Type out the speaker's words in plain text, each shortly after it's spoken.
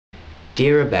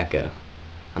Dear Rebecca,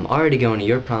 I'm already going to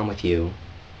your prom with you,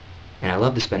 and I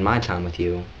love to spend my time with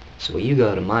you, so will you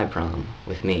go to my prom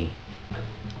with me?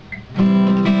 I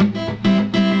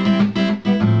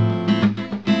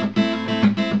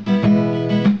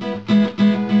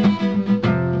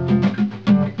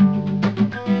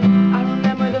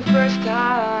remember the first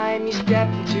time you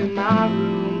stepped into my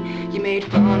room. You made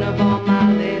fun of all my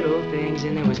little things,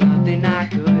 and there was nothing I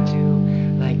could do.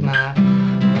 Like my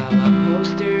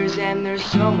posters, and there's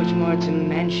so much more to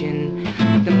mention.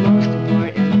 The most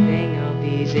important thing of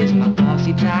these is my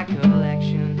glossy tie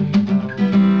collection. Oh,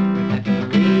 Rebecca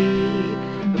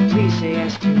Marie, please say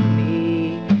yes to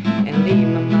me, and leave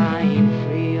my mind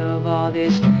free of all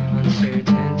this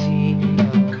uncertainty.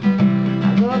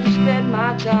 I love to spend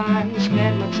my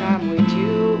time with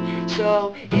you.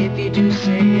 So if you do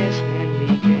say yes, then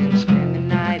we can spend the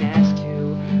night as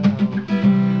two.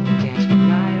 We'll dance the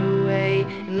night away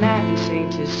and laugh and sing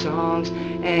to songs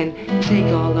and take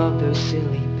all of those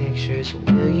silly pictures.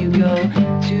 Will you go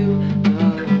to